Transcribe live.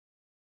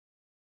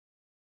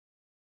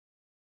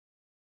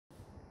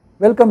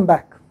Welcome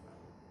back.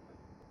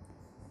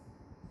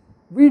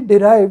 We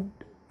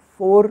derived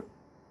 4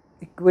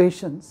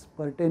 equations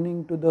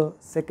pertaining to the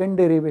second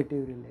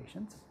derivative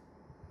relations,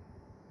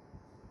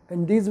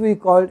 and these we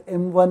called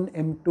M1,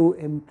 M2,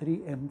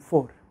 M3,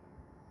 M4.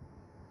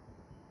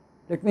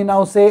 Let me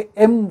now say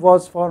M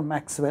was for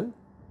Maxwell,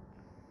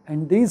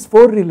 and these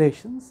 4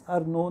 relations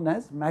are known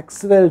as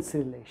Maxwell's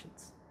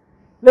relations.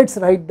 Let us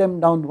write them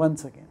down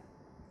once again.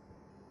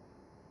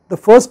 The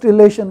first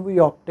relation we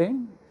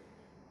obtained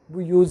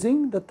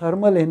using the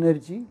thermal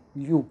energy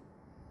U,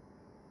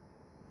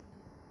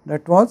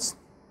 that was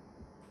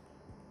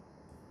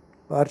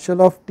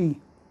partial of T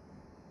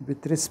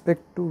with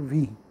respect to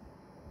V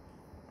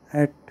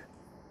at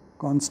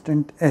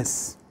constant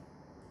S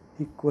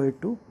equal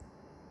to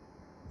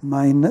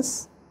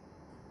minus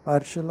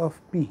partial of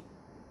P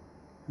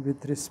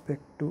with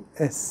respect to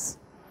S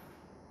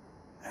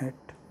at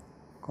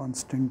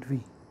constant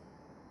V.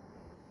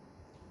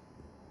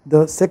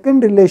 The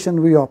second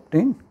relation we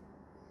obtained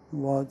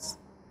was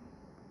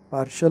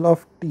partial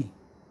of T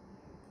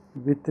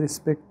with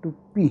respect to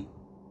P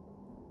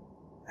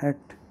at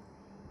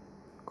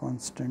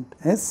constant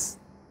S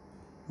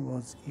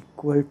was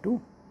equal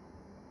to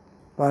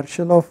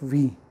partial of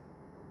V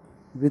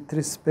with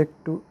respect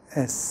to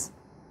S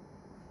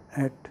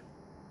at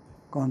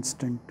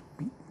constant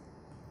P.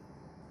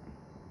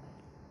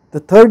 The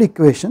third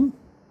equation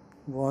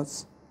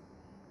was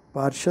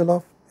partial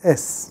of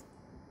S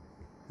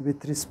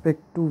with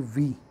respect to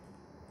V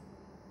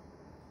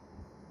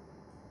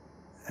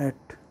at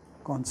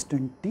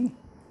constant T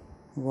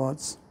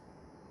was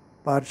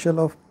partial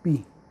of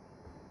P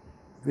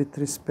with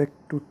respect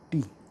to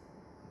T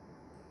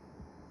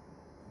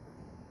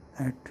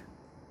at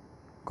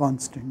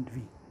constant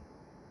V.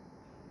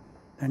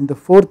 And the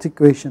fourth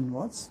equation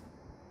was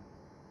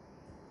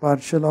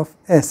partial of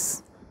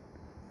S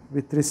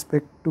with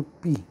respect to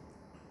P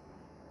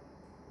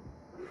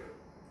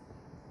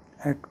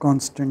at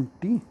constant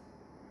T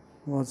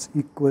was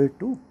equal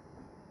to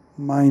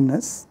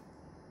minus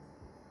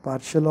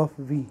partial of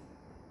V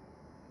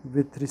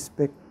with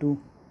respect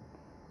to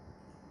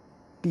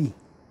T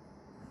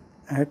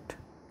at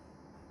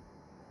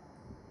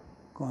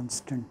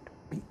constant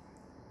P.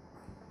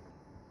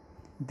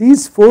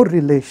 These 4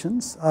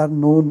 relations are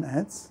known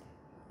as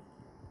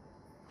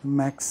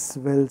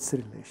Maxwell's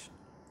relation.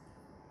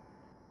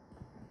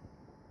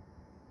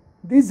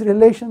 These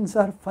relations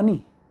are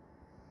funny.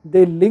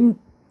 They link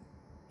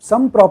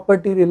some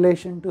property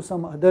relation to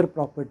some other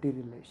property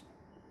relation.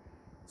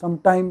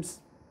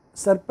 Sometimes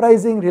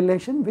surprising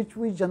relation which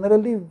we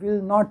generally will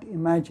not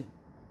imagine.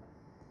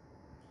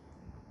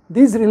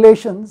 These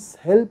relations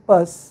help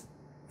us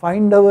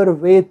find our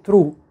way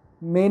through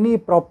many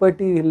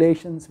property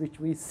relations which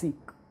we seek,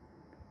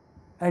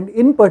 and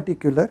in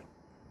particular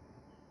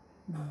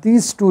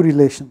these 2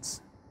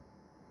 relations.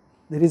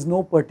 There is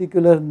no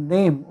particular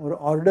name or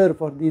order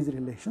for these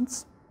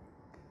relations.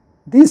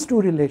 These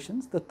 2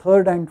 relations, the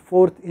third and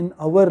fourth in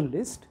our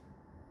list,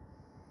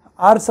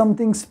 are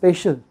something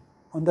special.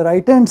 On the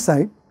right hand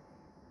side,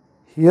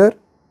 here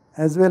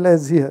as well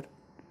as here,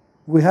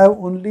 we have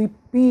only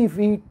P,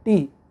 V,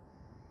 T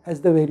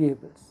as the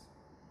variables.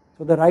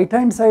 So the right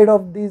hand side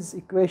of these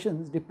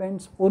equations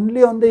depends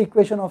only on the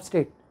equation of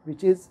state,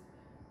 which is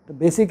the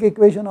basic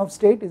equation of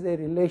state is a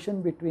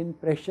relation between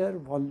pressure,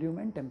 volume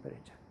and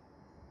temperature.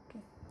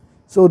 Okay.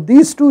 So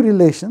these 2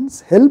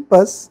 relations help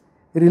us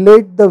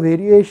relate the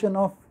variation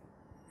of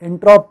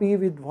entropy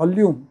with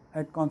volume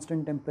at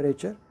constant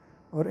temperature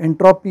or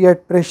entropy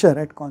at pressure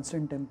at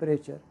constant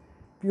temperature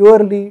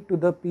purely to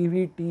the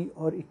PVT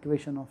or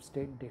equation of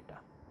state data.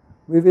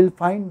 We will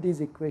find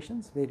these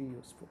equations very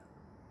useful.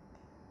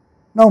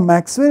 Now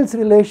Maxwell's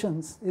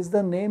relations is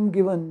the name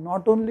given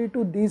not only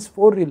to these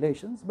 4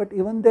 relations but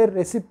even their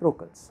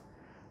reciprocals.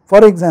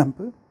 For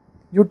example,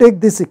 you take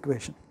this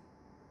equation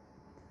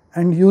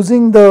and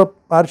using the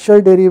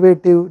partial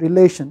derivative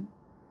relation,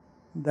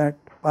 that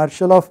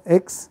partial of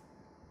x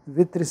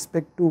with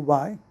respect to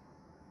y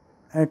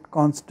at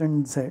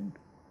constant z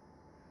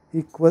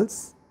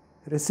equals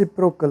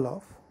reciprocal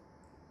of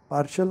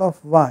partial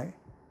of y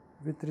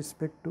with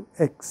respect to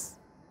x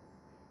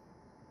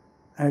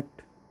at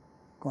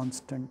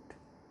constant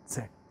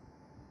z.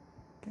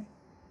 Okay.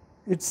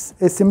 It is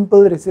a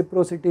simple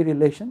reciprocity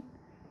relation.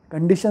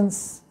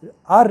 Conditions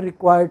are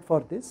required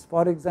for this.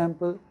 For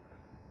example,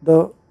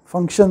 the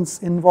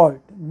functions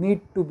involved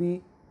need to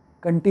be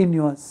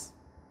continuous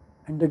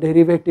and the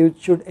derivative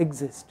should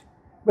exist,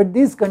 but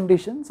these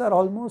conditions are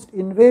almost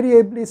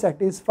invariably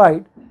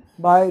satisfied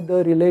by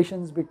the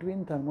relations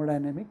between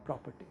thermodynamic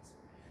properties.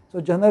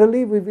 So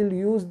generally we will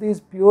use these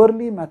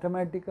purely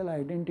mathematical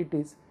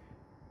identities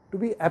to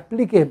be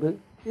applicable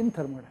in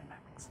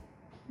thermodynamics.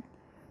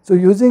 So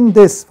using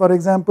this, for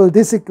example,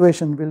 this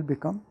equation will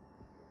become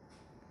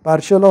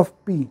partial of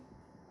P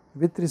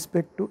with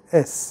respect to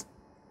S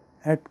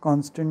at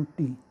constant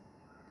T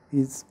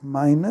is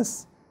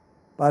minus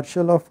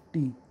partial of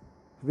T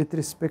with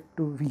respect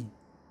to V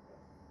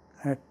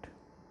at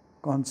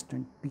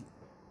constant P.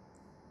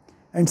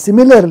 And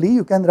similarly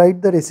you can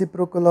write the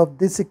reciprocal of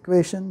this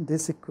equation and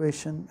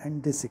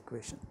this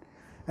equation,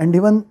 and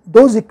even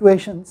those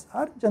equations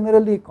are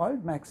generally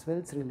called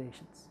Maxwell's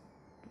relations.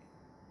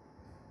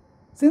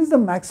 Since the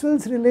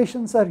Maxwell's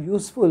relations are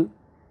useful,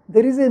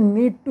 there is a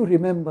need to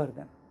remember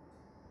them,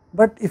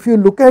 but if you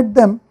look at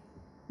them,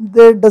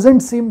 there does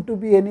not seem to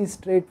be any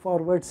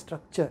straightforward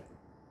structure,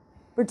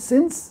 but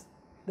since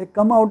they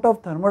come out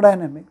of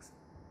thermodynamics,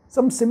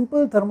 some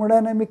simple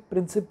thermodynamic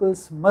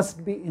principles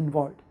must be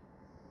involved.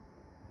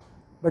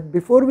 But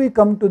before we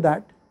come to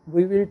that,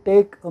 we will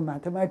take a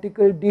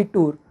mathematical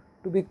detour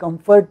to be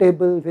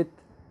comfortable with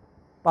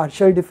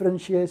partial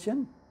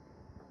differentiation,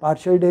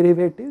 partial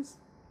derivatives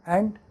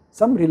and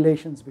some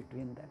relations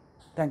between them.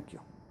 Thank you.